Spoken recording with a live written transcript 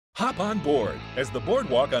Hop on board as the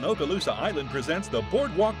Boardwalk on Okaloosa Island presents the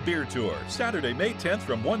Boardwalk Beer Tour, Saturday, May 10th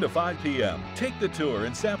from 1 to 5 p.m. Take the tour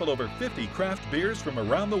and sample over 50 craft beers from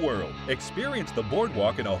around the world. Experience the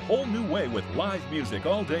Boardwalk in a whole new way with live music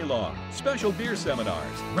all day long, special beer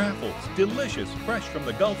seminars, raffles, delicious fresh from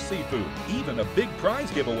the Gulf seafood, even a big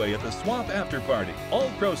prize giveaway at the Swamp After Party.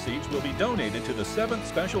 All proceeds will be donated to the 7th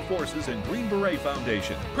Special Forces and Green Beret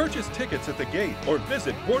Foundation. Purchase tickets at the gate or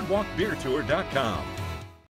visit boardwalkbeertour.com.